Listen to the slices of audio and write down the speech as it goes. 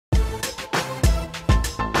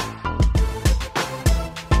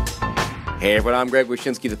Hey everyone, I'm Greg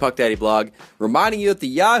Wyshynski, the Puck Daddy blog, reminding you that the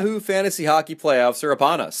Yahoo Fantasy Hockey Playoffs are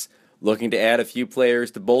upon us. Looking to add a few players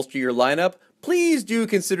to bolster your lineup? Please do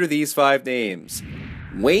consider these 5 names.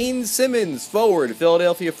 Wayne Simmonds, forward,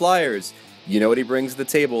 Philadelphia Flyers. You know what he brings to the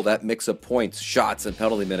table, that mix of points, shots, and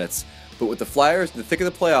penalty minutes. But with the Flyers in the thick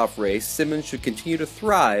of the playoff race, Simmonds should continue to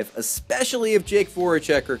thrive, especially if Jake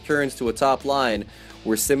Voracek returns to a top line,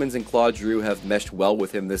 where Simmonds and Claude Giroux have meshed well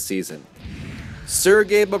with him this season.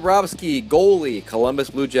 Sergei Bobrovsky, goalie, Columbus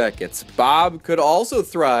Blue Jackets. Bob could also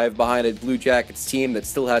thrive behind a Blue Jackets team that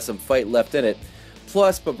still has some fight left in it.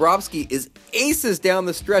 Plus, Bobrovsky is aces down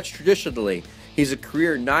the stretch traditionally. He's a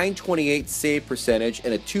career .928 save percentage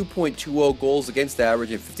and a 2.20 goals against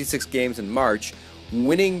average in 56 games in March,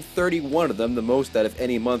 winning 31 of them, the most out of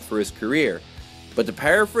any month for his career. But to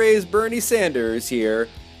paraphrase Bernie Sanders here,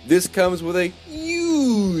 this comes with a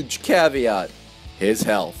huge caveat: his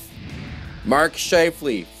health. Mark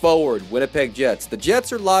Scheifele, forward, Winnipeg Jets. The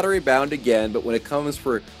Jets are lottery bound again, but when it comes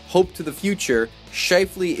for hope to the future,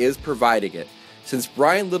 Scheifele is providing it. Since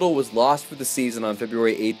Brian Little was lost for the season on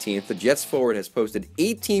February 18th, the Jets forward has posted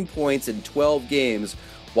 18 points in 12 games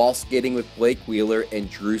while skating with Blake Wheeler and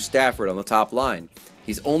Drew Stafford on the top line.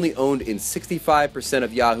 He's only owned in 65%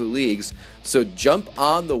 of Yahoo leagues, so jump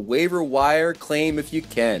on the waiver wire claim if you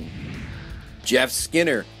can. Jeff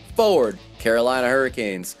Skinner, forward, Carolina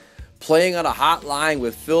Hurricanes. Playing on a hot line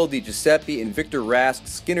with Phil DiGiuseppe and Victor Rask,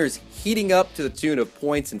 Skinner's heating up to the tune of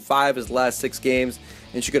points in 5 of his last 6 games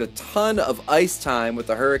and should get a ton of ice time with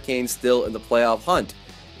the Hurricanes still in the playoff hunt.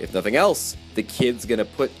 If nothing else, the kid's going to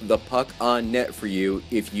put the puck on net for you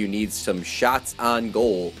if you need some shots on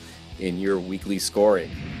goal in your weekly scoring.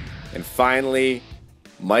 And finally,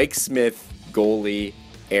 Mike Smith, goalie,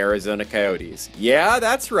 Arizona Coyotes. Yeah,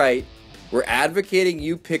 that's right. We're advocating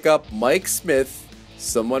you pick up Mike Smith,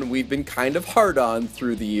 someone we've been kind of hard on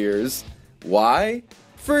through the years. Why?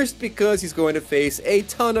 First, because he's going to face a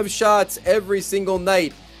ton of shots every single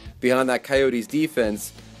night behind that Coyotes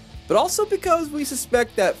defense, but also because we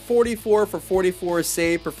suspect that 44 for 44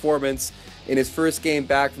 save performance in his first game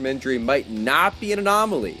back from injury might not be an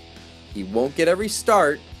anomaly. He won't get every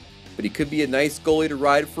start, but he could be a nice goalie to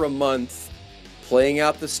ride for a month, playing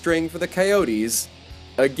out the string for the Coyotes.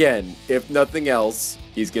 Again, if nothing else,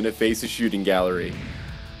 he's going to face a shooting gallery.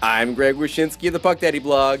 I'm Greg Wyshynski of the Puck Daddy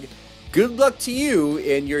blog. Good luck to you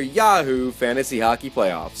in your Yahoo Fantasy Hockey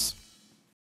Playoffs.